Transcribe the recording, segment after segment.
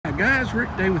Guys, Rick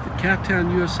Day with the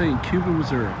Cowtown USA in Cuba,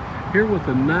 Missouri. Here with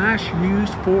a nice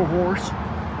used 4-horse,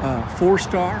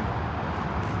 4-star.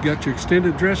 Got your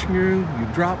extended dressing room, your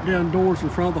drop down doors in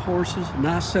front of the horses,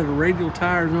 nice set of radial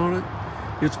tires on it.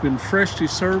 It's been freshly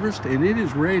serviced and it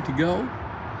is ready to go.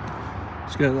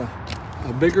 It's got a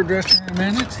bigger dressing room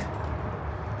in it.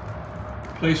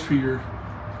 Place for your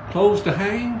clothes to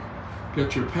hang.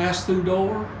 Got your pass-through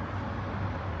door.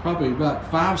 Probably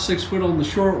about 5-6 foot on the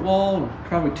short wall, and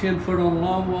probably 10 foot on the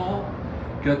long wall.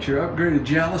 Got your upgraded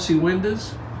jalousie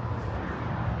windows.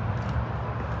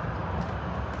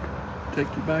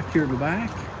 Take you back here to the back.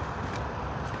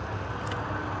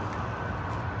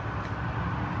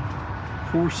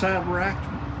 Four saddle rack,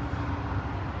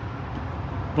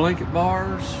 blanket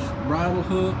bars, bridle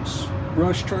hooks,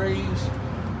 brush trays.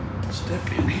 Step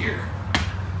in here.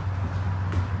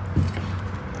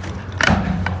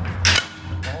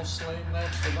 All sling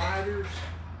latch dividers.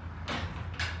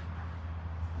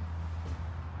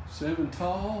 7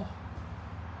 tall.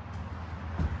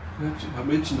 I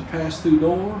mentioned the pass-through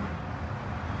door.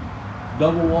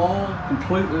 Double wall,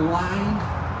 completely lined.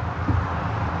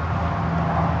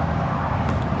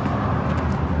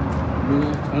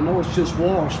 I know it's just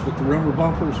washed, but the rubber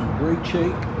bumper's in great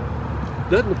shape.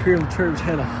 Doesn't appear the trailer's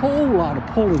had a whole lot of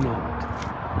pulling on it.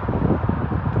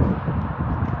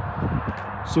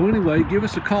 So anyway, give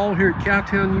us a call here at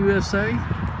Cowtown USA,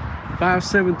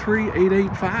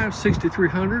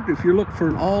 573-885-6300. If you're looking for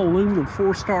an all aluminum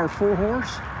 4-star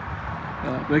 4-horse,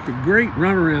 make a great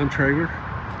runaround trailer.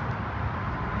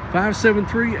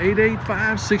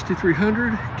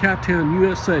 573-885-6300, Cowtown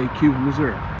USA, Cuba,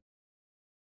 Missouri.